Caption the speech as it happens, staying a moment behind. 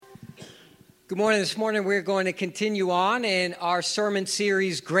Good morning. This morning we're going to continue on in our sermon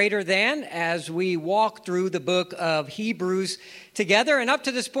series, Greater Than, as we walk through the book of Hebrews together. And up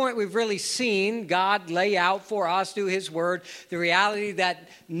to this point, we've really seen God lay out for us through His Word the reality that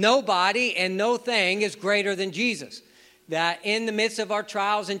nobody and no thing is greater than Jesus. That in the midst of our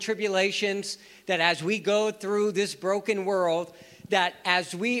trials and tribulations, that as we go through this broken world, that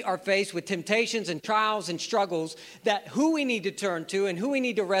as we are faced with temptations and trials and struggles, that who we need to turn to and who we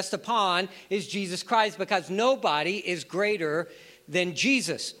need to rest upon is Jesus Christ, because nobody is greater than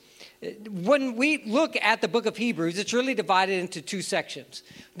Jesus. When we look at the book of Hebrews, it's really divided into two sections.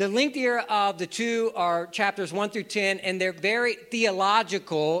 The lengthier of the two are chapters 1 through 10, and they're very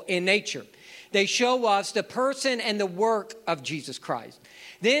theological in nature. They show us the person and the work of Jesus Christ.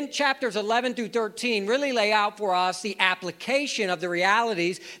 Then chapters 11 through 13 really lay out for us the application of the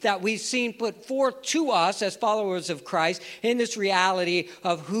realities that we've seen put forth to us as followers of Christ in this reality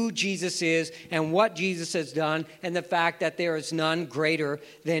of who Jesus is and what Jesus has done, and the fact that there is none greater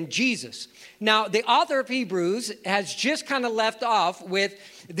than Jesus. Now, the author of Hebrews has just kind of left off with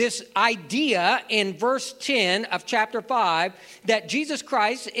this idea in verse 10 of chapter 5 that Jesus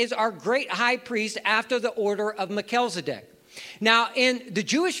Christ is our great high priest after the order of Melchizedek. Now, in the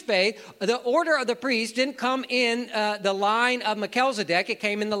Jewish faith, the order of the priest didn't come in the line of Melchizedek. It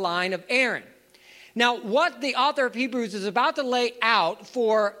came in the line of Aaron. Now, what the author of Hebrews is about to lay out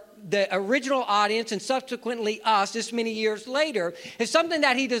for the original audience and subsequently us this many years later is something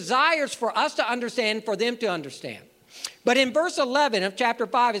that he desires for us to understand, for them to understand. But in verse 11 of chapter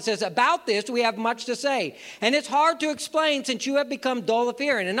 5, it says, about this we have much to say, and it's hard to explain since you have become dull of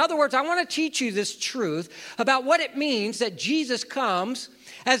hearing. In other words, I want to teach you this truth about what it means that Jesus comes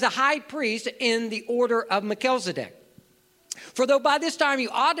as a high priest in the order of Melchizedek. For though by this time you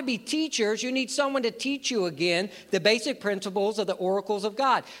ought to be teachers, you need someone to teach you again the basic principles of the oracles of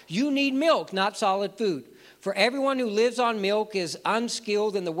God. You need milk, not solid food. For everyone who lives on milk is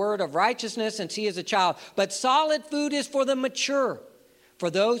unskilled in the word of righteousness, and he is a child. But solid food is for the mature,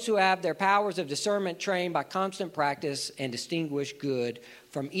 for those who have their powers of discernment trained by constant practice and distinguish good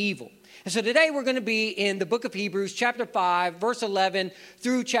from evil. And so today we're going to be in the book of Hebrews, chapter 5, verse 11,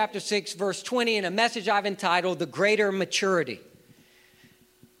 through chapter 6, verse 20, in a message I've entitled, The Greater Maturity.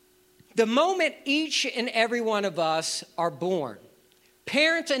 The moment each and every one of us are born,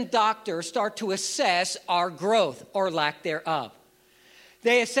 parents and doctors start to assess our growth or lack thereof.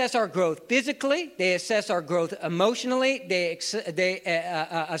 They assess our growth physically. They assess our growth emotionally. They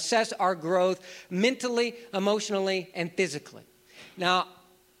assess our growth mentally, emotionally, and physically. Now,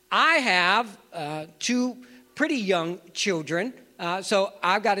 I have two pretty young children. So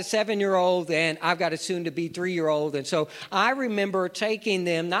I've got a 7-year-old and I've got a soon-to-be 3-year-old. And so I remember taking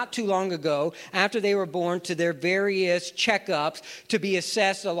them not too long ago after they were born to their various checkups to be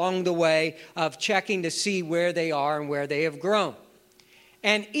assessed along the way of checking to see where they are and where they have grown.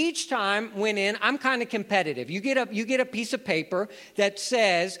 And each time went in, I'm kind of competitive. You get a piece of paper that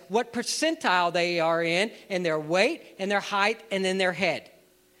says what percentile they are in their weight and their height and then their head.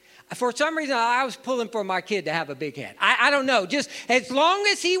 For some reason, I was pulling for my kid to have a big head. I don't know. Just as long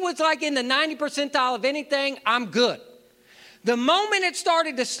as he was like in the 90 percentile of anything, I'm good. The moment it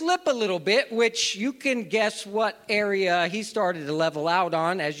started to slip a little bit, which you can guess what area he started to level out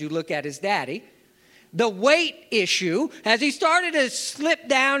on as you look at his daddy, the weight issue, as he started to slip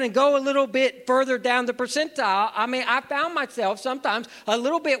down and go a little bit further down the percentile, I found myself sometimes a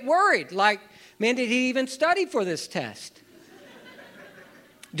little bit worried. Like, man, did he even study for this test?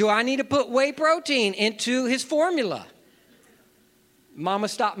 Do I need to put whey protein into his formula? Mama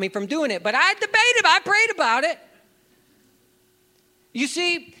stopped me from doing it, but I debated, I prayed about it. You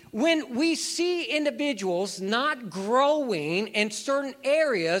see, when we see individuals not growing in certain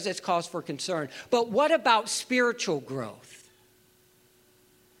areas, it's cause for concern. But what about spiritual growth?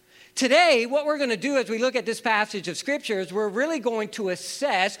 Today, what we're going to do as we look at this passage of Scripture is we're really going to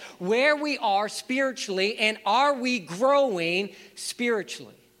assess where we are spiritually and are we growing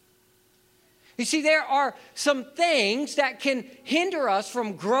spiritually. You see, there are some things that can hinder us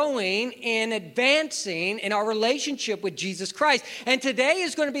from growing and advancing in our relationship with Jesus Christ. And today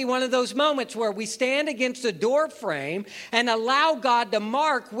is going to be one of those moments where we stand against the door frame and allow God to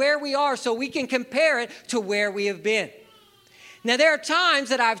mark where we are so we can compare it to where we have been. Now, there are times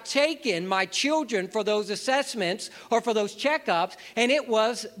that I've taken my children for those assessments or for those checkups, and it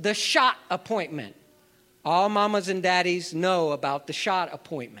was the shot appointment. All mamas and daddies know about the shot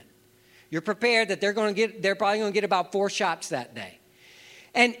appointment. You're prepared that they're probably going to get about 4 shots that day.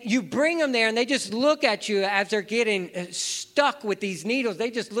 And you bring them there and they just look at you as they're getting stuck with these needles. They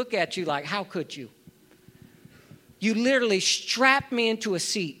just look at you like, how could you? You literally strapped me into a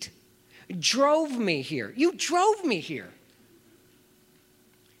seat. drove me here. You drove me here.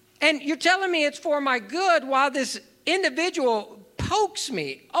 And you're telling me it's for my good while this individual pokes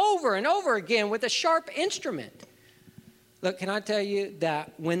me over and over again with a sharp instrument. Look, can I tell you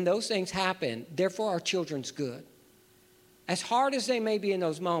that when those things happen, they're for our children's good. As hard as they may be in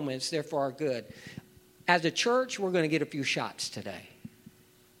those moments, they're for our good. As a church, we're going to get a few shots today.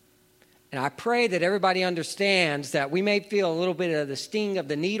 And I pray that everybody understands that we may feel a little bit of the sting of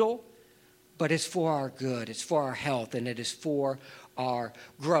the needle, but it's for our good, it's for our health, and it is for our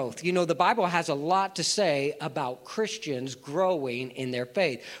growth. You know, the Bible has a lot to say about Christians growing in their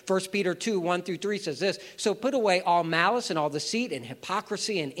faith. 1 Peter 2, 1 through 3 says this, "So put away all malice and all deceit and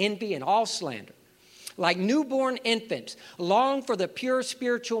hypocrisy and envy and all slander. Like newborn infants, long for the pure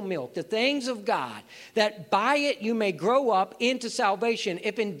spiritual milk, the things of God, that by it you may grow up into salvation,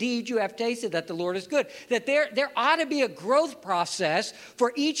 if indeed you have tasted that the Lord is good." That there ought to be a growth process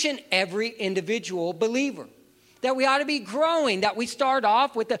for each and every individual believer. That we ought to be growing, that we start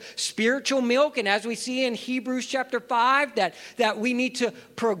off with the spiritual milk, and as we see in Hebrews chapter 5, that we need to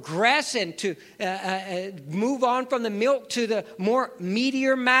progress and to move on from the milk to the more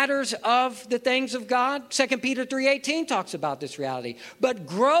meatier matters of the things of God. 2 Peter 3:18 talks about this reality. "But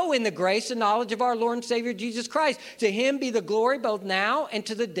grow in the grace and knowledge of our Lord and Savior Jesus Christ. To him be the glory both now and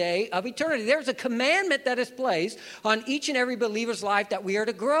to the day of eternity." There's a commandment that is placed on each and every believer's life that we are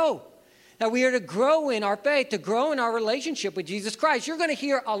to grow. That we are to grow in our faith, to grow in our relationship with Jesus Christ. You're going to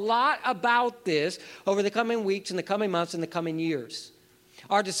hear a lot about this over the coming weeks and the coming months and the coming years.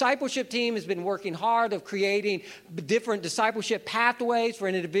 Our discipleship team has been working hard of creating different discipleship pathways for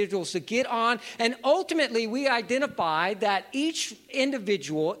individuals to get on. And ultimately, we identify that each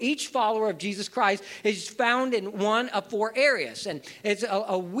individual, each follower of Jesus Christ is found in one of four areas. And it's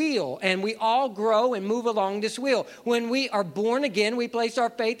a wheel, and we all grow and move along this wheel. When we are born again, we place our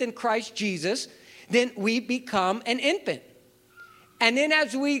faith in Christ Jesus, then we become an infant. And then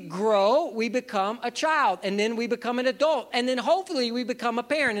as we grow, we become a child, and then we become an adult, and then hopefully we become a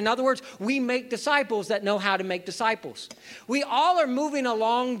parent. In other words, we make disciples that know how to make disciples. We all are moving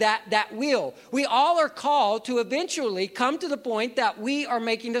along that wheel. We all are called to eventually come to the point that we are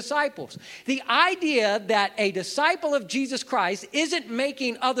making disciples. The idea that a disciple of Jesus Christ isn't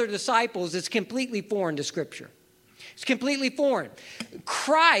making other disciples is completely foreign to Scripture. It's completely foreign.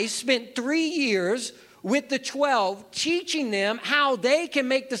 Christ spent 3 years with the 12, teaching them how they can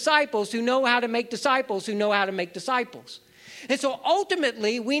make disciples who know how to make disciples who know how to make disciples. And so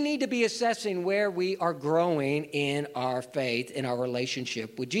ultimately, we need to be assessing where we are growing in our faith, in our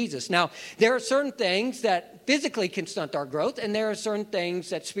relationship with Jesus. Now, there are certain things that physically can stunt our growth, and there are certain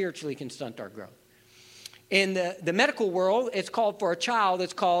things that spiritually can stunt our growth. In the medical world, it's called for a child,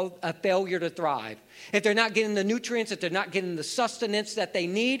 it's called a failure to thrive. If they're not getting the nutrients, if they're not getting the sustenance that they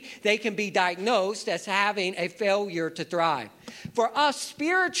need, they can be diagnosed as having a failure to thrive. For us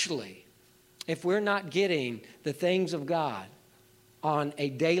spiritually, if we're not getting the things of God on a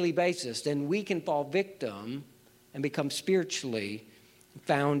daily basis, then we can fall victim and become spiritually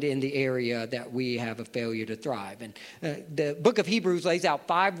found in the area that we have a failure to thrive. And the book of Hebrews lays out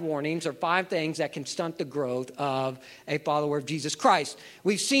 5 warnings or 5 things that can stunt the growth of a follower of Jesus Christ.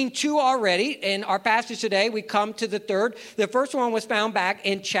 We've seen 2 already in our passage today. We come to the 3rd. The first one was found back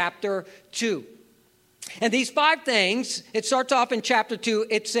in chapter 2. And these 5 things, it starts off in chapter 2.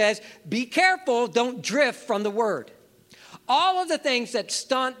 It says, be careful, don't drift from the word. All of the things that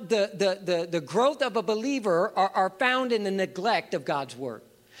stunt the growth of a believer are found in the neglect of God's word.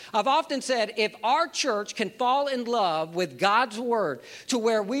 I've often said, if our church can fall in love with God's word to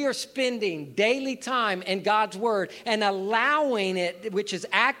where we are spending daily time in God's word and allowing it, which is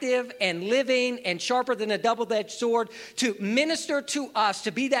active and living and sharper than a double-edged sword, to minister to us,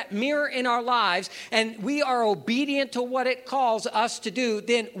 to be that mirror in our lives, and we are obedient to what it calls us to do,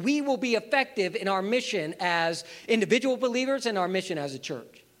 then we will be effective in our mission as individual believers and our mission as a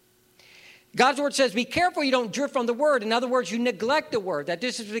church. God's word says, be careful you don't drift from the word. In other words, you neglect the word. That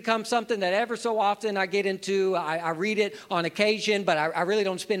this has become something that ever so often I get into. I read it on occasion, but I really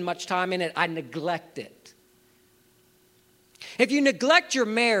don't spend much time in it. I neglect it. If you neglect your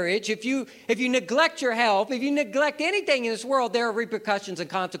marriage, if you neglect your health, if you neglect anything in this world, there are repercussions and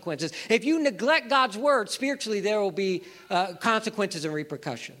consequences. If you neglect God's word, spiritually, there will be consequences and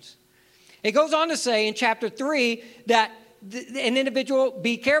repercussions. It goes on to say in chapter 3 that an individual,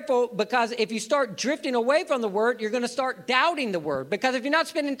 be careful, because if you start drifting away from the word, you're going to start doubting the word. Because if you're not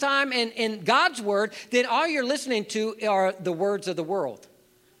spending time in God's word, then all you're listening to are the words of the world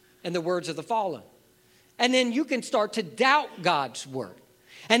and the words of the fallen. And then you can start to doubt God's word.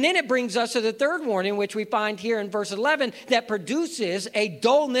 And then it brings us to the third warning, which we find here in verse 11, that produces a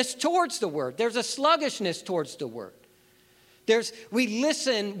dullness towards the word. There's a sluggishness towards the word. We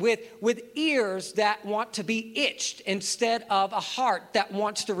listen with ears that want to be itched instead of a heart that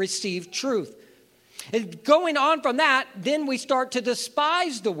wants to receive truth. And going on from that, then we start to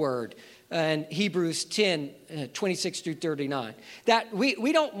despise the word. In Hebrews 10, 26 through 39. That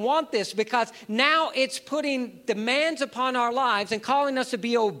we don't want this because now it's putting demands upon our lives and calling us to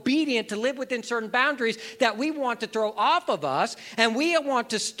be obedient, to live within certain boundaries that we want to throw off of us. And we want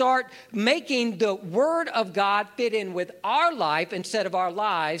to start making the word of God fit in with our life instead of our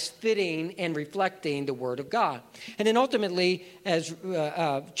lives fitting and reflecting the word of God. And then ultimately, as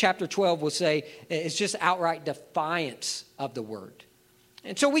chapter 12 will say, it's just outright defiance of the word.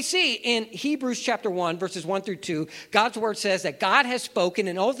 And so we see in Hebrews chapter 1, verses 1 through 2, God's word says that God has spoken,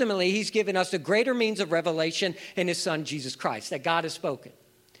 and ultimately he's given us the greater means of revelation in his son, Jesus Christ, that God has spoken.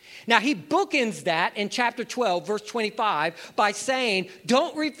 Now, he bookends that in chapter 12, verse 25, by saying,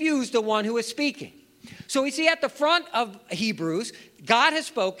 don't refuse the one who is speaking. So we see at the front of Hebrews, God has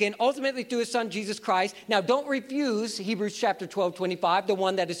spoken, ultimately through his son, Jesus Christ. Now, don't refuse, Hebrews chapter 12, 25, the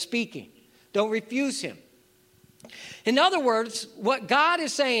one that is speaking. Don't refuse him. In other words, what God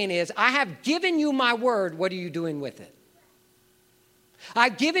is saying is, I have given you my word. What are you doing with it?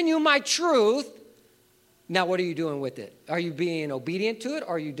 I've given you my truth. Now, what are you doing with it? Are you being obedient to it,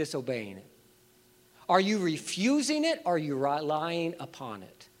 or are you disobeying it? Are you refusing it, or are you relying upon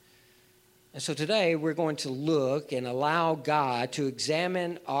it? And so today we're going to look and allow God to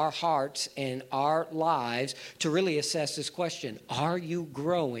examine our hearts and our lives to really assess this question. Are you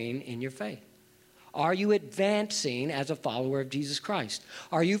growing in your faith? Are you advancing as a follower of Jesus Christ?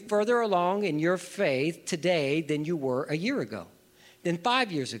 Are you further along in your faith today than you were a year ago, than 5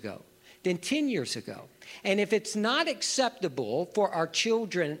 years ago, than 10 years ago? And if it's not acceptable for our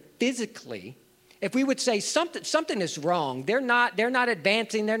children physically, if we would say something is wrong, they're not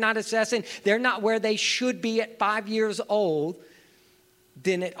advancing, they're not assessing, they're not where they should be at 5 years old,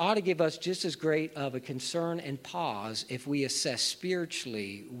 then it ought to give us just as great of a concern and pause if we assess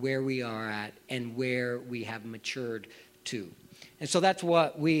spiritually where we are at and where we have matured to. And so that's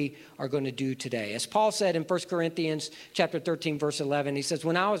what we are going to do today. As Paul said in 1 Corinthians chapter 13, verse 11, he says,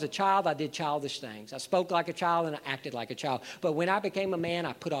 when I was a child, I did childish things. I spoke like a child and I acted like a child. But when I became a man,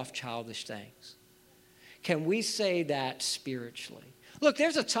 I put off childish things. Can we say that spiritually? Look,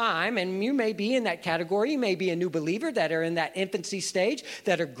 there's a time, and you may be in that category. You may be a new believer that are in that infancy stage,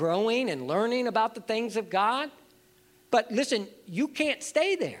 that are growing and learning about the things of God. But listen, you can't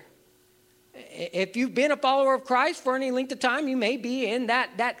stay there. If you've been a follower of Christ for any length of time, you may be in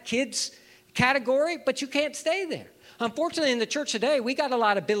that kid's category, but you can't stay there. Unfortunately, in the church today, we got a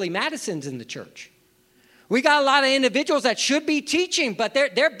lot of Billy Madisons in the church. We got a lot of individuals that should be teaching, but they're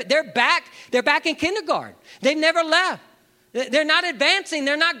back in kindergarten. They've never left. They're not advancing.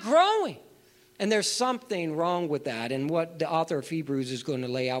 They're not growing. And there's something wrong with that. And what the author of Hebrews is going to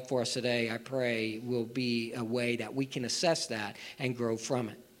lay out for us today, I pray, will be a way that we can assess that and grow from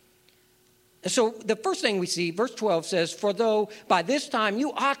it. And so the first thing we see, verse 12 says, for though by this time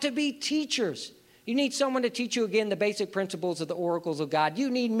you ought to be teachers. You need someone to teach you again the basic principles of the oracles of God. You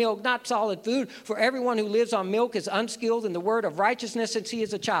need milk, not solid food. For everyone who lives on milk is unskilled in the word of righteousness since he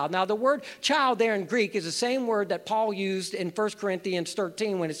is a child. Now, the word child there in Greek is the same word that Paul used in 1 Corinthians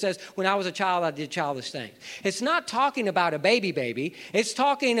 13 when it says, when I was a child, I did childish things. It's not talking about a baby. It's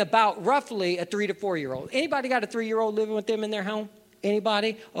talking about roughly a 3 to 4 year old. Anybody got a 3-year-old living with them in their home?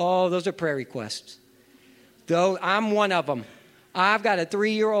 Anybody? Oh, those are prayer requests. Though I'm one of them. I've got a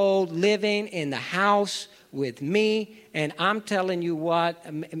 3-year-old living in the house with me, and I'm telling you what,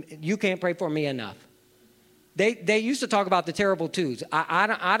 you can't pray for me enough. They used to talk about the terrible twos.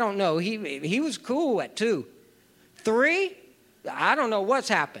 I don't know. He was cool at 2. 3, I don't know what's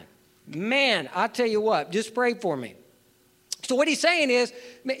happened. Man, I tell you what, just pray for me. So what he's saying is,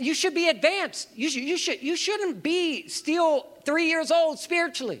 you should be advanced. You shouldn't be still 3 years old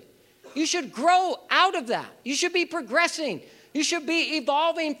spiritually. You should grow out of that. You should be progressing. You should be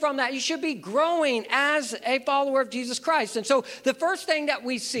evolving from that. You should be growing as a follower of Jesus Christ. And so the first thing that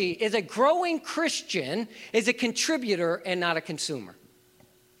we see is a growing Christian is a contributor and not a consumer.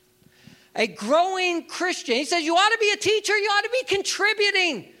 A growing Christian, he says, you ought to be a teacher. You ought to be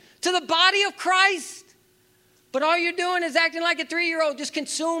contributing to the body of Christ. But all you're doing is acting like a 3-year-old, just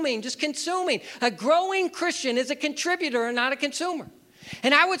consuming. A growing Christian is a contributor and not a consumer.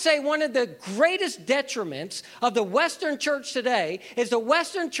 And I would say one of the greatest detriments of the Western church today is the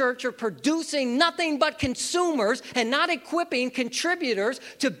Western church are producing nothing but consumers and not equipping contributors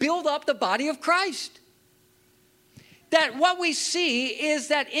to build up the body of Christ. that what we see is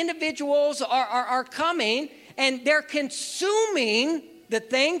that individuals are coming and they're consuming the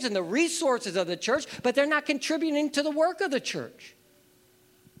things and the resources of the church, but they're not contributing to the work of the church.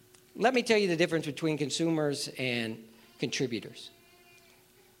 Let me tell you the difference between consumers and contributors.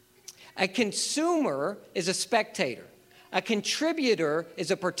 A consumer is a spectator. A contributor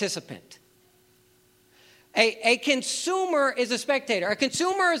is a participant. A consumer is a spectator. A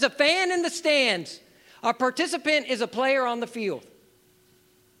consumer is a fan in the stands. A participant is a player on the field.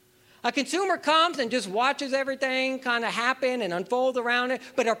 A consumer comes and just watches everything kind of happen and unfold around it.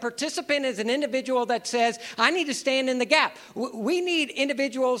 But a participant is an individual that says, I need to stand in the gap. We need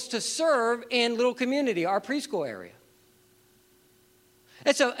individuals to serve in Little Community, our preschool area.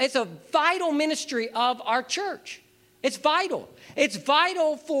 It's a vital ministry of our church. It's vital. It's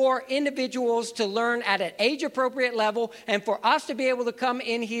vital for individuals to learn at an age-appropriate level and for us to be able to come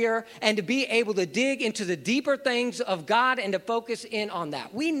in here and to be able to dig into the deeper things of God and to focus in on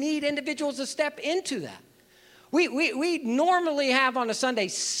that. We need individuals to step into that. We normally have on a Sunday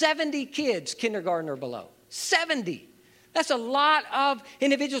 70 kids, kindergarten or below. 70. That's a lot of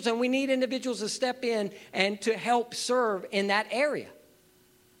individuals, and we need individuals to step in and to help serve in that area.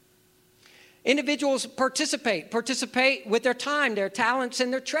 Individuals participate with their time, their talents,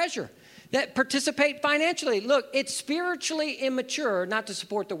 and their treasure. That participate financially. Look, it's spiritually immature not to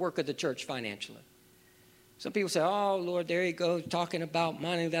support the work of the church financially. Some people say, oh, Lord, there you go, talking about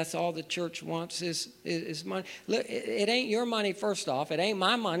money. That's all the church wants is money. Look, it ain't your money, first off. It ain't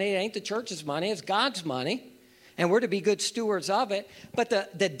my money. It ain't the church's money. It's God's money, and we're to be good stewards of it. But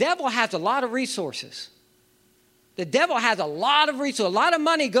the devil has a lot of resources. The devil has a lot of resources. A lot of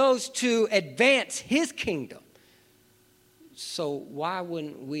money goes to advance his kingdom. So why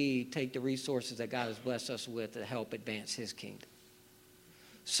wouldn't we take the resources that God has blessed us with to help advance his kingdom?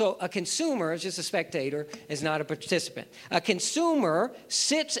 So a consumer is just a spectator, is not a participant. A consumer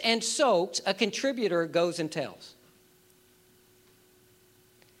sits and soaks. A contributor goes and tells.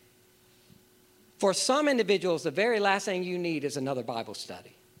 For some individuals, the very last thing you need is another Bible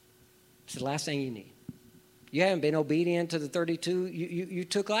study. It's the last thing you need. You haven't been obedient to the 32 you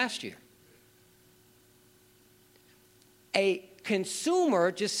took last year. A consumer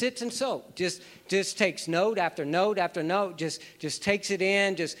just sits and soaks, just takes note after note after note, just takes it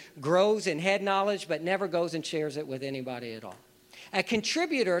in, just grows in head knowledge, but never goes and shares it with anybody at all. A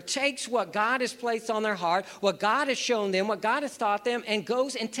contributor takes what God has placed on their heart, what God has shown them, what God has taught them, and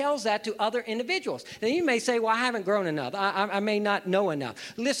goes and tells that to other individuals. Now, you may say, well, I haven't grown enough. I may not know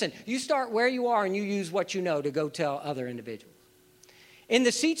enough. Listen, you start where you are and you use what you know to go tell other individuals. In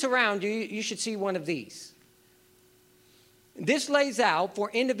the seats around you, you should see one of these. This lays out for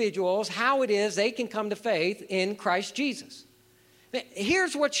individuals how it is they can come to faith in Christ Jesus.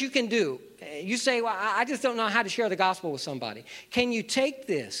 Here's what you can do. You say, well, I just don't know how to share the gospel with somebody. Can you take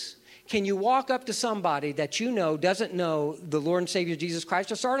this? Can you walk up to somebody that you know doesn't know the Lord and Savior Jesus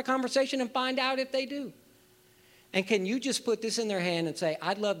Christ, or start a conversation and find out if they do? And can you just put this in their hand and say,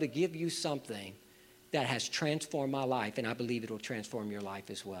 I'd love to give you something that has transformed my life, and I believe it will transform your life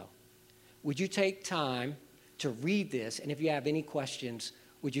as well. Would you take time to read this? And if you have any questions,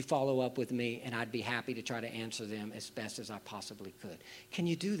 would you follow up with me? And I'd be happy to try to answer them as best as I possibly could. Can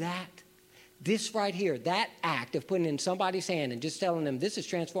you do that? This right here, that act of putting in somebody's hand and just telling them, this has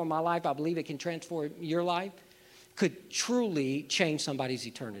transformed my life, I believe it can transform your life, could truly change somebody's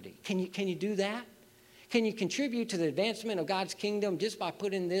eternity. Can you do that? Can you contribute to the advancement of God's kingdom just by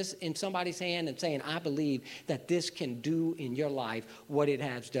putting this in somebody's hand and saying, I believe that this can do in your life what it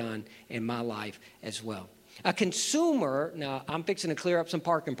has done in my life as well? A consumer, now I'm fixing to clear up some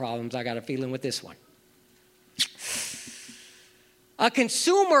parking problems. I got a feeling with this one. A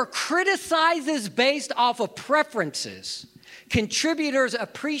consumer criticizes based off of preferences. Contributors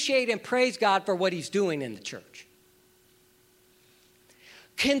appreciate and praise God for what he's doing in the church.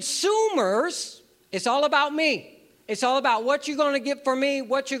 Consumers, it's all about me. It's all about what you're going to get for me,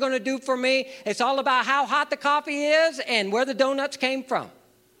 what you're going to do for me. It's all about how hot the coffee is and where the donuts came from.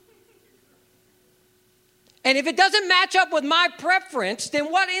 And if it doesn't match up with my preference,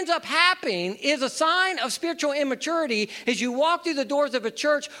 then what ends up happening is a sign of spiritual immaturity as you walk through the doors of a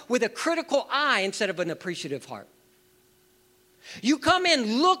church with a critical eye instead of an appreciative heart. You come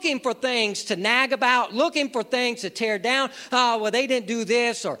in looking for things to nag about, looking for things to tear down. Oh, well, they didn't do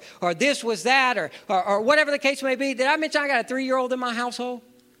this, or this was that, or whatever the case may be. Did I mention I got a 3-year-old in my household?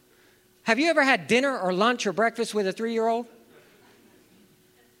 Have you ever had dinner or lunch or breakfast with a 3-year-old?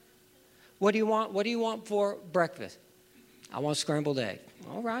 What do you want? What do you want for breakfast? I want scrambled egg.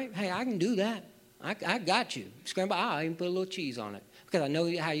 All right. Hey, I can do that. I got you. Scrambled. I'll even put a little cheese on it because I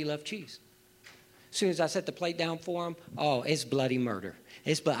know how you love cheese. As soon as I set the plate down for them, oh, it's bloody murder.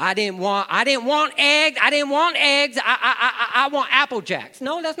 I didn't want eggs. I didn't want eggs. I want Apple Jacks.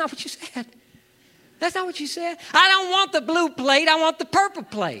 No, that's not what you said. That's not what you said. I don't want the blue plate. I want the purple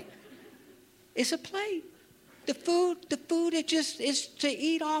plate. It's a plate. The food it just is to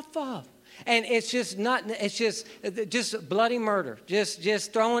eat off of. And it's just bloody murder.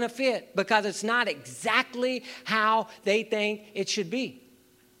 Just throwing a fit because it's not exactly how they think it should be.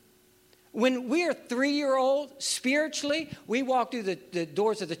 When we're 3-year-old, spiritually, we walk through the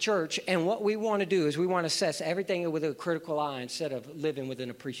doors of the church, and what we want to do is we want to assess everything with a critical eye instead of living with an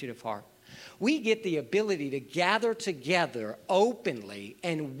appreciative heart. We get the ability to gather together openly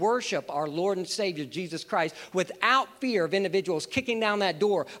and worship our Lord and Savior, Jesus Christ, without fear of individuals kicking down that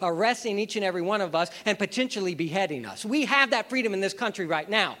door, arresting each and every one of us, and potentially beheading us. We have that freedom in this country right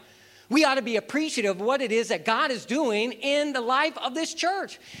now. We ought to be appreciative of what it is that God is doing in the life of this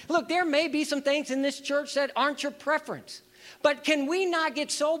church. Look, there may be some things in this church that aren't your preference. But can we not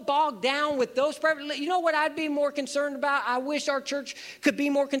get so bogged down with those preferences? You know what I'd be more concerned about? I wish our church could be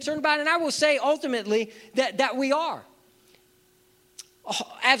more concerned about. And I will say ultimately that we are.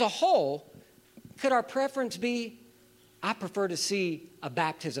 As a whole, could our preference be, I prefer to see a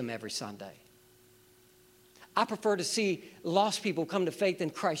baptism every Sunday. I prefer to see lost people come to faith in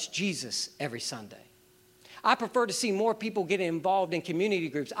Christ Jesus every Sunday. I prefer to see more people getting involved in community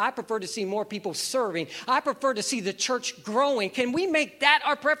groups. I prefer to see more people serving. I prefer to see the church growing. Can we make that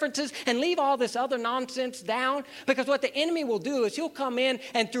our preferences and leave all this other nonsense down? Because what the enemy will do is he'll come in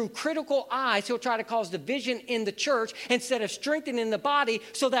and through critical eyes, he'll try to cause division in the church instead of strengthening the body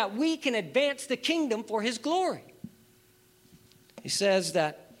so that we can advance the kingdom for his glory. He says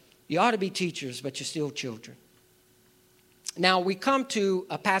that you ought to be teachers, but you're still children. Now, we come to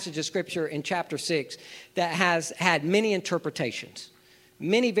a passage of Scripture in chapter 6 that has had many interpretations,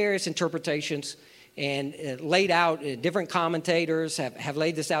 many various interpretations, and laid out. Different commentators have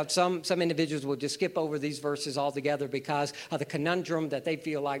laid this out. Some individuals will just skip over these verses altogether because of the conundrum that they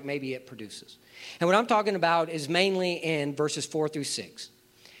feel like maybe it produces. And what I'm talking about is mainly in verses 4 through 6.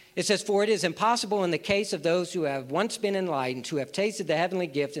 It says, "For it is impossible in the case of those who have once been enlightened, who have tasted the heavenly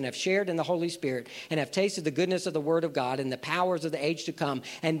gift and have shared in the Holy Spirit and have tasted the goodness of the word of God and the powers of the age to come,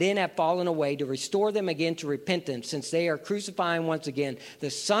 and then have fallen away, to restore them again to repentance, since they are crucifying once again the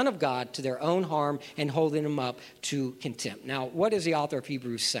Son of God to their own harm and holding him up to contempt." Now, what is the author of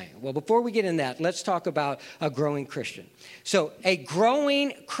Hebrews saying? Well, before we get in that, let's talk about a growing Christian. So a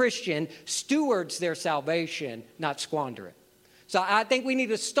growing Christian stewards their salvation, not squander it. So I think we need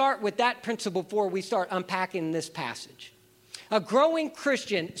to start with that principle before we start unpacking this passage. A growing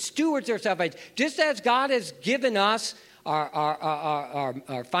Christian stewards their salvation. Just as God has given us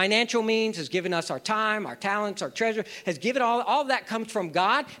our financial means, has given us our time, our talents, our treasure, has given all of that comes from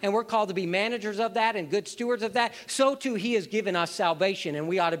God, and we're called to be managers of that and good stewards of that. So too, he has given us salvation, and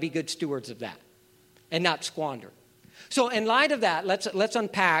we ought to be good stewards of that and not squander. So in light of that, let's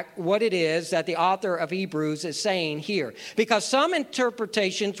unpack what it is that the author of Hebrews is saying here. Because some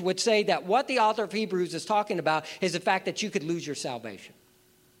interpretations would say that what the author of Hebrews is talking about is the fact that you could lose your salvation.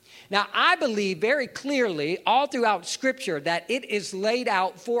 Now, I believe very clearly all throughout Scripture that it is laid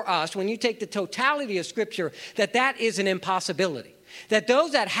out for us, when you take the totality of Scripture, that is an impossibility. That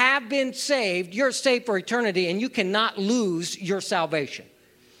those that have been saved, you're saved for eternity, and you cannot lose your salvation.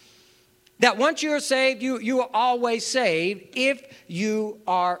 That once you're saved, you are always saved if you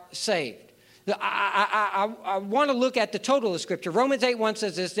are saved. I want to look at the total of Scripture. Romans 8:1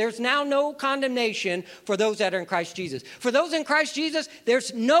 says this: "There's now no condemnation for those that are in Christ Jesus." For those in Christ Jesus,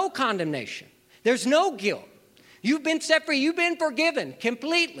 there's no condemnation. There's no guilt. You've been set free. You've been forgiven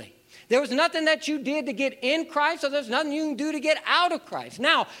completely. There was nothing that you did to get in Christ, so there's nothing you can do to get out of Christ.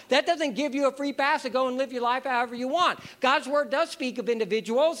 Now, that doesn't give you a free pass to go and live your life however you want. God's word does speak of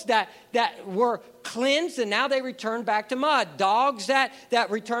individuals that were cleansed and now they return back to mud. Dogs that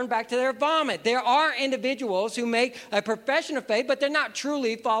return back to their vomit. There are individuals who make a profession of faith, but they're not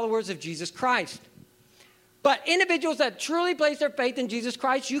truly followers of Jesus Christ. But individuals that truly place their faith in Jesus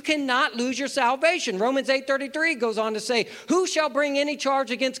Christ, you cannot lose your salvation. Romans 8:33 goes on to say, "Who shall bring any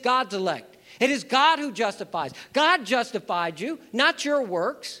charge against God's elect? It is God who justifies." God justified you, not your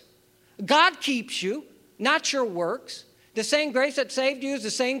works. God keeps you, not your works. The same grace that saved you is the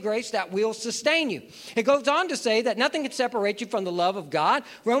same grace that will sustain you. It goes on to say that nothing can separate you from the love of God.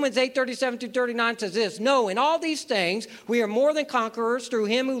 Romans 8:37-39 says this, "No, in all these things we are more than conquerors through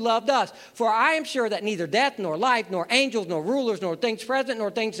him who loved us. For I am sure that neither death nor life, nor angels, nor rulers, nor things present,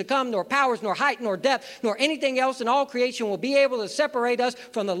 nor things to come, nor powers, nor height, nor depth, nor anything else in all creation will be able to separate us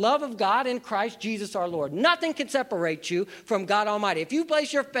from the love of God in Christ Jesus our Lord." Nothing can separate you from God Almighty. If you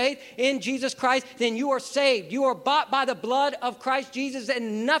place your faith in Jesus Christ, then you are saved. You are bought by the blood of Christ Jesus,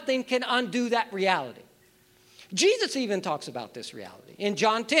 and nothing can undo that reality. Jesus even talks about this reality in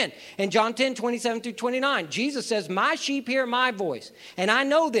John 10. In John 10:27-29, Jesus says, "My sheep hear my voice, and I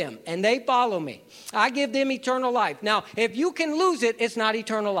know them, and they follow me. I give them eternal life." Now, if you can lose it, it's not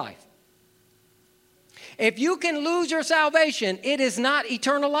eternal life. If you can lose your salvation, it is not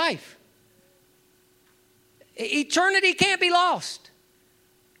eternal life. Eternity can't be lost.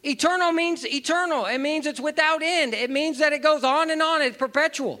 Eternal means eternal. It means it's without end. It means that it goes on and on. It's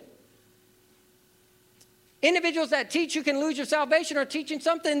perpetual. Individuals that teach you can lose your salvation are teaching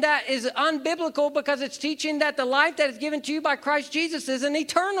something that is unbiblical, because it's teaching that the life that is given to you by Christ Jesus isn't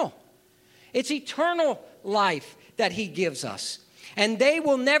eternal. It's eternal life that he gives us. And they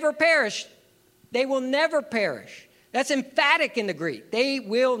will never perish. They will never perish. That's emphatic in the Greek. They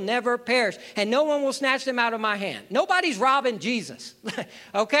will never perish, and no one will snatch them out of my hand. Nobody's robbing Jesus,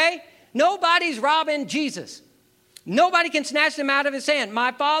 okay? Nobody's robbing Jesus. Nobody can snatch them out of his hand.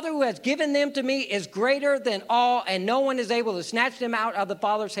 My Father who has given them to me is greater than all, and no one is able to snatch them out of the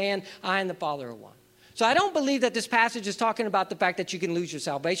Father's hand. I and the Father are one. So I don't believe that this passage is talking about the fact that you can lose your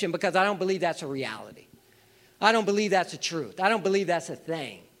salvation, because I don't believe that's a reality. I don't believe that's a truth. I don't believe that's a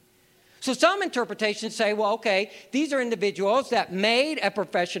thing. So some interpretations say, well, okay, these are individuals that made a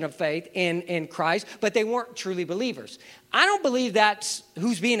profession of faith in Christ, but they weren't truly believers. I don't believe that's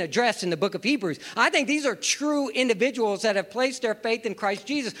who's being addressed in the book of Hebrews. I think these are true individuals that have placed their faith in Christ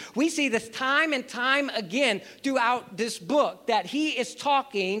Jesus. We see this time and time again throughout this book, that he is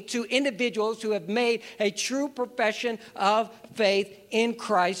talking to individuals who have made a true profession of faith in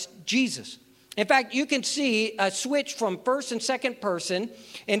Christ Jesus. In fact, you can see a switch from first and second person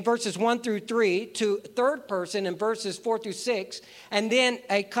in verses 1-3 to third person in verses 4-6, and then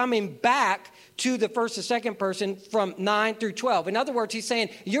a coming back to the first and second person from 9-12. In other words, he's saying,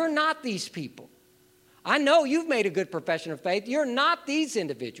 you're not these people. I know you've made a good profession of faith. You're not these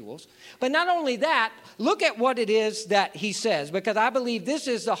individuals. But not only that, look at what it is that he says, because I believe this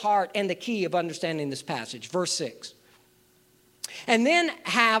is the heart and the key of understanding this passage. Verse 6. "And then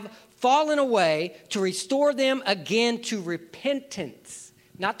have fallen away, to restore them again to repentance,"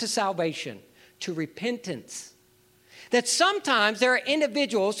 not to salvation, to repentance. That sometimes there are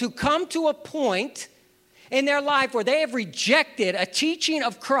individuals who come to a point in their life where they have rejected a teaching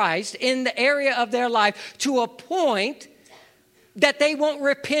of Christ in the area of their life to a point that they won't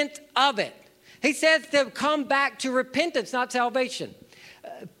repent of it. He says to come back to repentance, not salvation.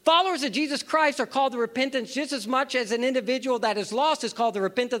 Followers of Jesus Christ are called to repentance just as much as an individual that is lost is called to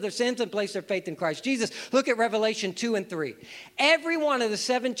repent of their sins and place their faith in Christ Jesus. Look at Revelation 2-3. Every one of the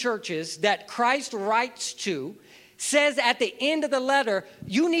 7 churches that Christ writes to says at the end of the letter,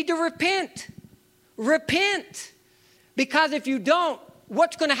 you need to repent. Repent. Because if you don't,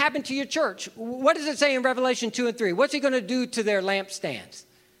 what's going to happen to your church? What does it say in Revelation 2-3? What's he going to do to their lampstands?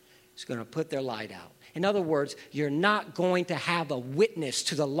 He's going to put their light out. In other words, you're not going to have a witness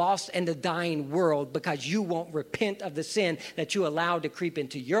to the lost and the dying world because you won't repent of the sin that you allowed to creep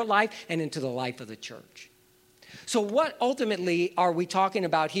into your life and into the life of the church. So what ultimately are we talking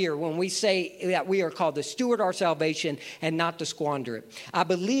about here when we say that we are called to steward our salvation and not to squander it? I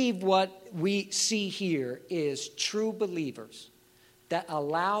believe what we see here is true believers that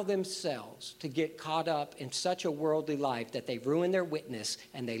allow themselves to get caught up in such a worldly life that they ruin their witness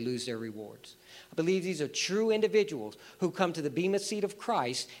and they lose their rewards. I believe these are true individuals who come to the bema seat of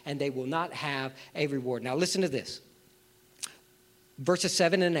Christ and they will not have a reward. Now listen to this. Verses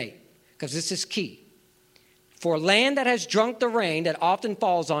 7 and 8, because this is key. "For land that has drunk the rain that often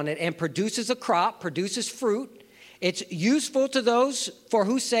falls on it and produces a crop, produces fruit, it's useful to those for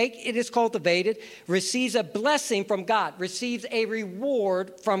whose sake it is cultivated, receives a blessing from God," receives a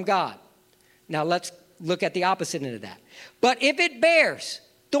reward from God. Now let's look at the opposite end of that. "But if it bears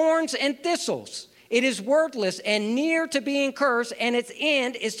thorns and thistles, it is worthless and near to being cursed, and its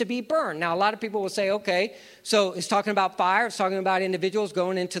end is to be burned." Now, a lot of people will say, okay, so it's talking about fire. It's talking about individuals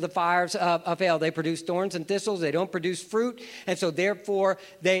going into the fires of hell. They produce thorns and thistles. They don't produce fruit. And so, therefore,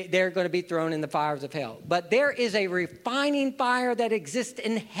 they're going to be thrown in the fires of hell. But there is a refining fire that exists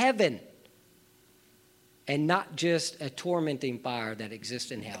in heaven, and not just a tormenting fire that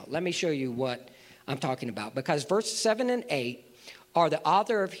exists in hell. Let me show you what I'm talking about, because verse 7 and 8 are the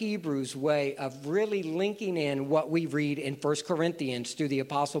author of Hebrews' way of really linking in what we read in 1 Corinthians through the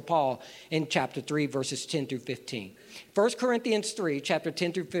Apostle Paul in chapter 3, verses 10 through 15. 1 Corinthians 3, chapter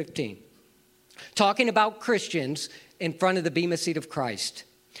 10 through 15, talking about Christians in front of the bema seat of Christ.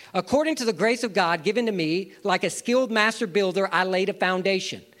 According to the grace of God given to me, like a skilled master builder, I laid a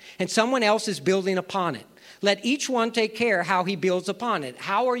foundation, and someone else is building upon it. Let each one take care how he builds upon it.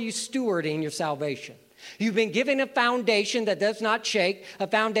 How are you stewarding your salvation? You've been given a foundation that does not shake, a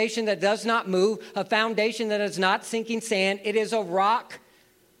foundation that does not move, a foundation that is not sinking sand. It is a rock.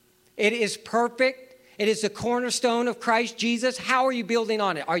 It is perfect. It is the cornerstone of Christ Jesus. How are you building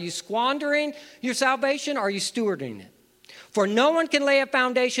on it? Are you squandering your salvation, or are you stewarding it? For no one can lay a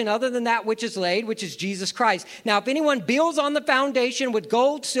foundation other than that which is laid, which is Jesus Christ. Now, if anyone builds on the foundation with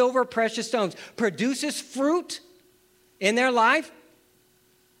gold, silver, precious stones, produces fruit in their life,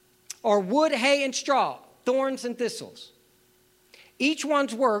 or wood, hay, and straw, thorns and thistles, each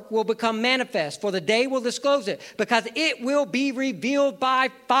one's work will become manifest, for the day will disclose it, because it will be revealed by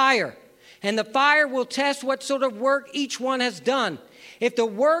fire. And the fire will test what sort of work each one has done. If the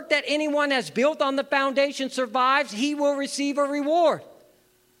work that anyone has built on the foundation survives, he will receive a reward.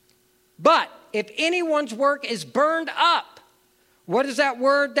 But if anyone's work is burned up, what is that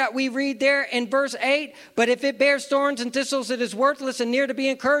word that we read there in verse 8? But if it bears thorns and thistles, it is worthless and near to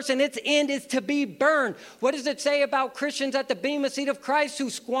being cursed, and its end is to be burned. What does it say about Christians at the bema seat of Christ who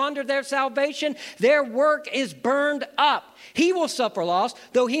squander their salvation? Their work is burned up. He will suffer loss,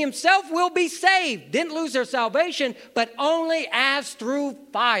 though he himself will be saved. Didn't lose their salvation, but only as through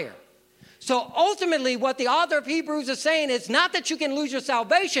fire. So ultimately, what the author of Hebrews is saying is not that you can lose your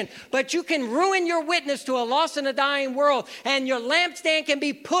salvation, but you can ruin your witness to a lost and a dying world, and your lampstand can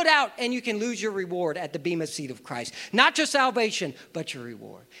be put out, and you can lose your reward at the bema seat of Christ. Not your salvation, but your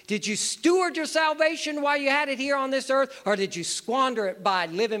reward. Did you steward your salvation while you had it here on this earth, or did you squander it by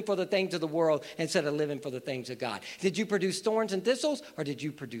living for the things of the world instead of living for the things of God? Did you produce thorns and thistles, or did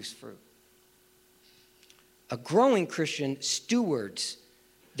you produce fruit? A growing Christian stewards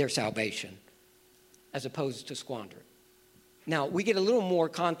their salvation as opposed to squander it. Now, we get a little more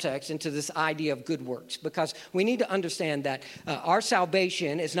context into this idea of good works, because we need to understand that our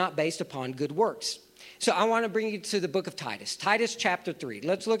salvation is not based upon good works. So I want to bring you to the book of Titus. Titus chapter 3.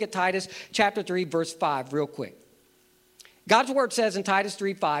 Let's look at Titus chapter 3, verse 5 real quick. God's word says in Titus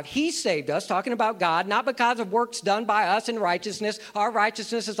 3:5, he saved us, talking about God, not because of works done by us in righteousness. Our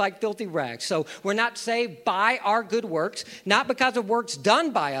righteousness is like filthy rags. So we're not saved by our good works, not because of works done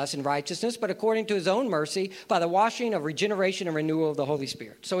by us in righteousness, but according to his own mercy, by the washing of regeneration and renewal of the Holy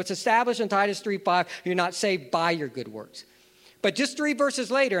Spirit. So it's established in Titus 3:5, you're not saved by your good works. But just 3 verses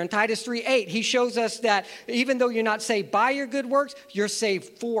later, in Titus 3:8, he shows us that even though you're not saved by your good works, you're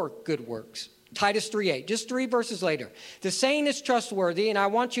saved for good works. Titus 3:8, just 3 verses later. The saying is trustworthy, and I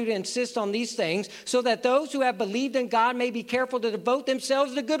want you to insist on these things so that those who have believed in God may be careful to devote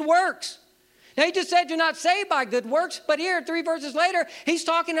themselves to good works. Now, he just said you're not saved by good works, but here, 3 verses later, he's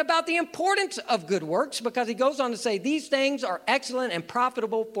talking about the importance of good works, because he goes on to say these things are excellent and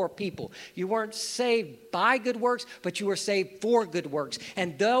profitable for people. You weren't saved by good works, but you were saved for good works.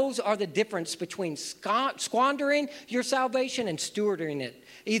 And those are the difference between squandering your salvation and stewarding it.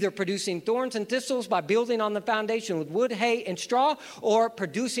 Either producing thorns and thistles by building on the foundation with wood, hay, and straw, or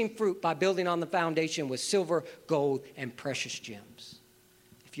producing fruit by building on the foundation with silver, gold, and precious gems.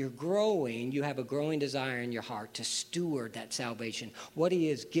 If you're growing, you have a growing desire in your heart to steward that salvation, what he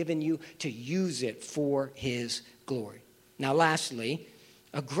has given you, to use it for his glory. Now, lastly,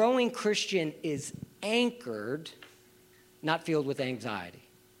 a growing Christian is anchored, not filled with anxiety.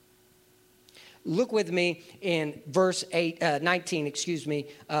 Look with me in verse 19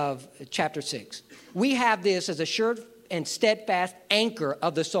 of chapter 6. We have this as a sure and steadfast anchor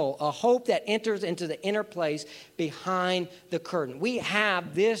of the soul, a hope that enters into the inner place behind the curtain. We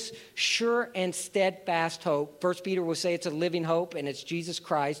have this sure and steadfast hope. First Peter will say it's a living hope, and it's Jesus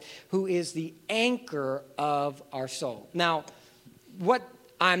Christ who is the anchor of our soul. Now, what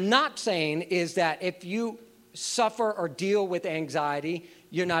I'm not saying is that if you suffer or deal with anxiety,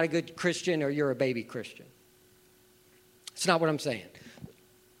 you're not a good Christian or you're a baby Christian. It's not what I'm saying.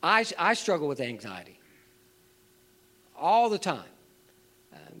 I struggle with anxiety all the time.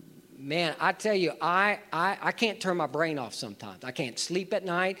 Man, I tell you, I can't turn my brain off sometimes. I can't sleep at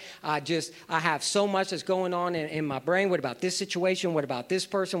night. I have so much that's going on in my brain. What about this situation? What about this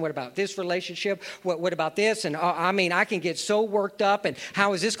person? What about this relationship? What about this? And I can get so worked up, and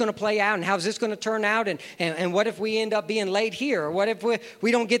how is this going to play out? And how is this going to turn out? And what if we end up being late here? Or what if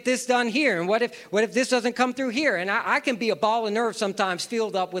we don't get this done here? And what if this doesn't come through here? And I can be a ball of nerves sometimes,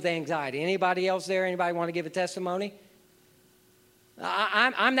 filled up with anxiety. Anybody else there? Anybody want to give a testimony?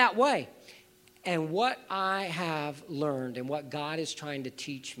 I'm that way. And what I have learned and what God is trying to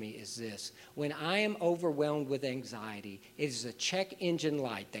teach me is this. When I am overwhelmed with anxiety, it is a check engine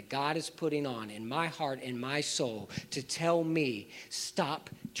light that God is putting on in my heart and my soul to tell me,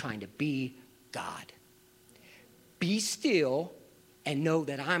 stop trying to be God. Be still and know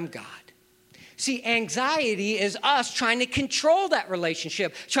that I'm God. See, anxiety is us trying to control that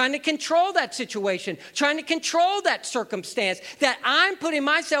relationship, trying to control that situation, trying to control that circumstance, that I'm putting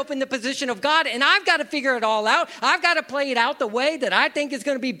myself in the position of God, and I've got to figure it all out. I've got to play it out the way that I think is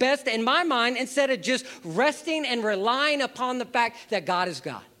going to be best in my mind, instead of just resting and relying upon the fact that God is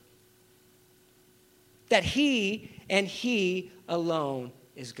God. That He and He alone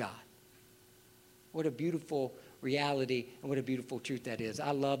is God. What a beautiful reality, and what a beautiful truth that is. I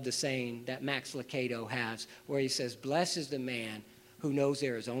love the saying that Max Lucado has, where he says, blessed is the man who knows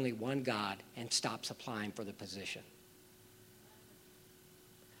there is only one God and stops applying for the position.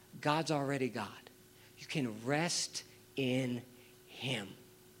 God's already God. You can rest in Him.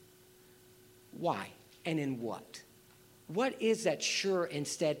 Why? And in what? What is that sure and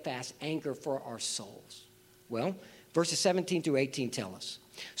steadfast anchor for our souls? Well, verses 17 through 18 tell us.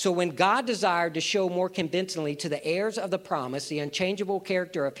 So when God desired to show more convincingly to the heirs of the promise the unchangeable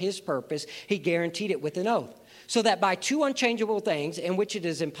character of His purpose, He guaranteed it with an oath. So that by two unchangeable things, in which it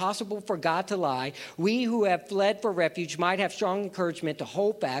is impossible for God to lie, we who have fled for refuge might have strong encouragement to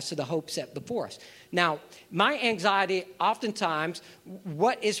hold fast to the hope set before us. Now, my anxiety, oftentimes,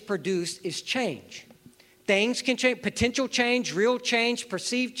 what is produced is change. Things can change, potential change, real change,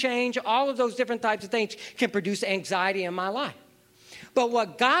 perceived change, all of those different types of things can produce anxiety in my life. But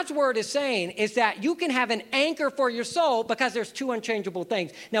what God's word is saying is that you can have an anchor for your soul because there's two unchangeable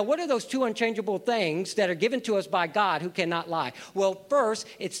things. Now, what are those two unchangeable things that are given to us by God who cannot lie? Well, first,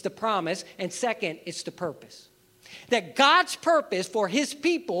 it's the promise, and second, it's the purpose. That God's purpose for His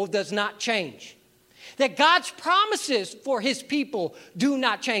people does not change. That God's promises for His people do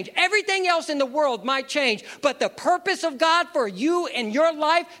not change. Everything else in the world might change, but the purpose of God for you and your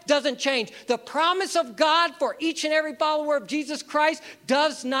life doesn't change. The promise of God for each and every follower of Jesus Christ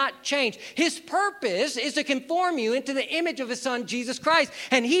does not change. His purpose is to conform you into the image of His Son, Jesus Christ.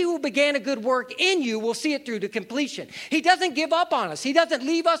 And He who began a good work in you will see it through to completion. He doesn't give up on us. He doesn't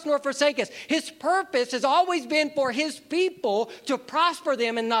leave us nor forsake us. His purpose has always been for His people to prosper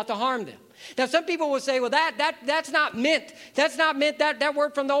them and not to harm them. Now, some people will say, well, that's not meant. That's not meant. That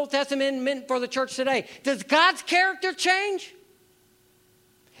word from the Old Testament meant for the church today. Does God's character change?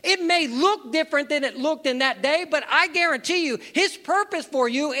 It may look different than it looked in that day, but I guarantee you, His purpose for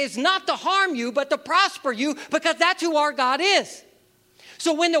you is not to harm you, but to prosper you, because that's who our God is.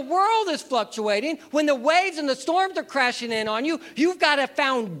 So when the world is fluctuating, when the waves and the storms are crashing in on you, you've got a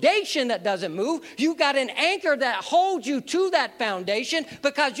foundation that doesn't move. You've got an anchor that holds you to that foundation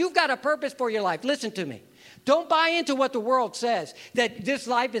because you've got a purpose for your life. Listen to me. Don't buy into what the world says, that this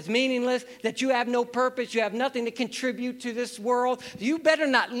life is meaningless, that you have no purpose, you have nothing to contribute to this world. You better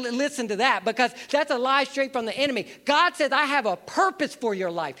not listen to that, because that's a lie straight from the enemy. God says, I have a purpose for your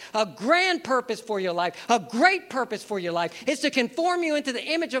life, a grand purpose for your life, a great purpose for your life. It's to conform you into the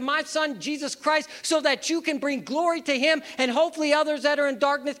image of my Son, Jesus Christ, so that you can bring glory to Him, and hopefully others that are in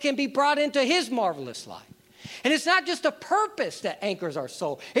darkness can be brought into His marvelous light. And it's not just a purpose that anchors our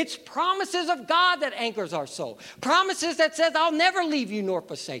soul. It's promises of God that anchors our soul. Promises that says, I'll never leave you nor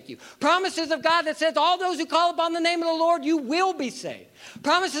forsake you. Promises of God that says, all those who call upon the name of the Lord, you will be saved.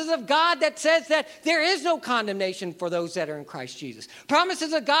 Promises of God that says that there is no condemnation for those that are in Christ Jesus.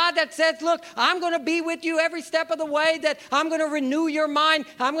 Promises of God that says, look, I'm going to be with you every step of the way, that I'm going to renew your mind.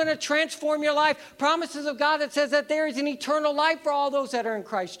 I'm going to transform your life. Promises of God that says that there is an eternal life for all those that are in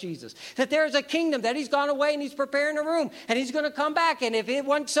Christ Jesus. That there is a kingdom, that He's gone away and He's preparing a room and He's going to come back. And if it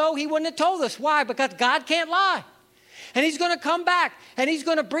wasn't so, He wouldn't have told us. Why? Because God can't lie. And He's going to come back and He's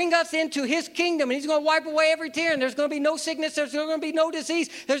going to bring us into His kingdom, and He's going to wipe away every tear, and there's going to be no sickness, there's going to be no disease.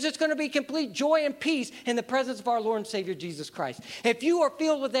 There's just going to be complete joy and peace in the presence of our Lord and Savior Jesus Christ. If you are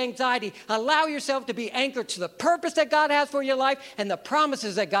filled with anxiety, allow yourself to be anchored to the purpose that God has for your life and the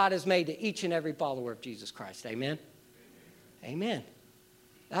promises that God has made to each and every follower of Jesus Christ. Amen? Amen.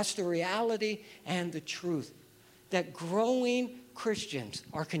 That's the reality and the truth. that growing Christians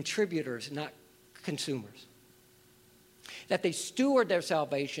are contributors, not consumers. That they steward their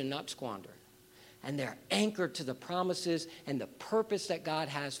salvation, not squander it. And they're anchored to the promises and the purpose that God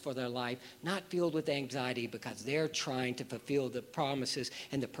has for their life, not filled with anxiety because they're trying to fulfill the promises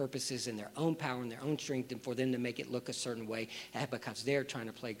and the purposes in their own power and their own strength, and for them to make it look a certain way because they're trying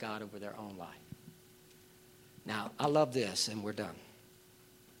to play God over their own life. Now, I love this, and we're done.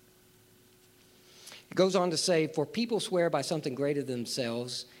 It goes on to say, for people swear by something greater than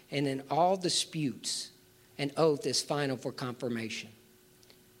themselves, and in all disputes, an oath is final for confirmation.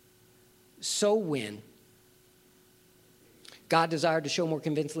 So when God desired to show more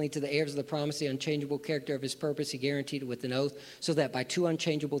convincingly to the heirs of the promise the unchangeable character of his purpose, he guaranteed it with an oath, so that by two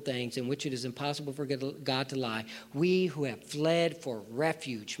unchangeable things in which it is impossible for God to lie, we who have fled for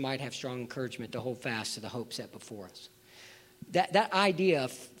refuge might have strong encouragement to hold fast to the hope set before us. That idea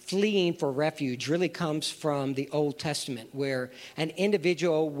of fleeing for refuge really comes from the Old Testament, where an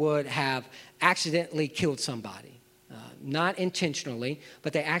individual would have accidentally killed somebody. Not intentionally,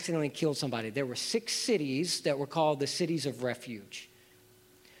 but they accidentally killed somebody. There were 6 cities that were called the cities of refuge.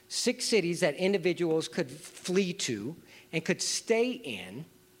 6 cities that individuals could flee to and could stay in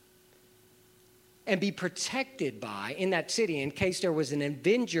and be protected by in that city. In case there was an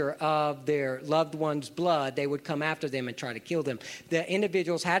avenger of their loved one's blood, they would come after them and try to kill them. The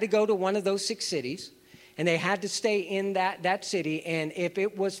individuals had to go to one of those 6 cities, and they had to stay in that city. And if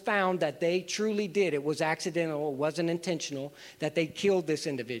it was found that they truly did, it was accidental, it wasn't intentional, that they killed this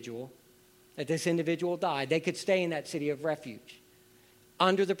individual, that this individual died, they could stay in that city of refuge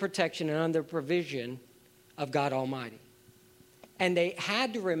under the protection and under the provision of God Almighty. And they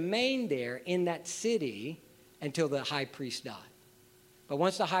had to remain there in that city until the high priest died. But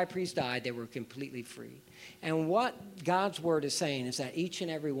once the high priest died, they were completely freed. And what God's word is saying is that each and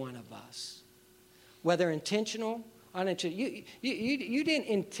every one of us, whether intentional or unintentional, you didn't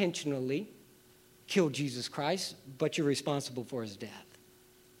intentionally kill Jesus Christ, but you're responsible for his death.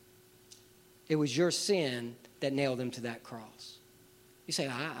 It was your sin that nailed him to that cross. You say,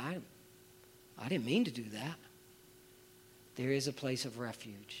 I didn't mean to do that. There is a place of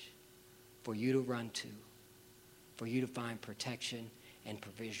refuge for you to run to, for you to find protection and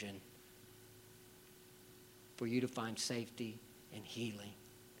provision, for you to find safety and healing.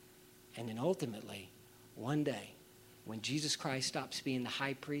 And then ultimately, one day, when Jesus Christ stops being the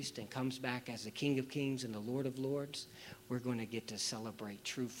high priest and comes back as the King of Kings and the Lord of Lords, we're going to get to celebrate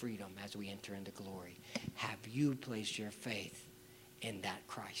true freedom as we enter into glory. Have you placed your faith in that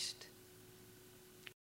Christ?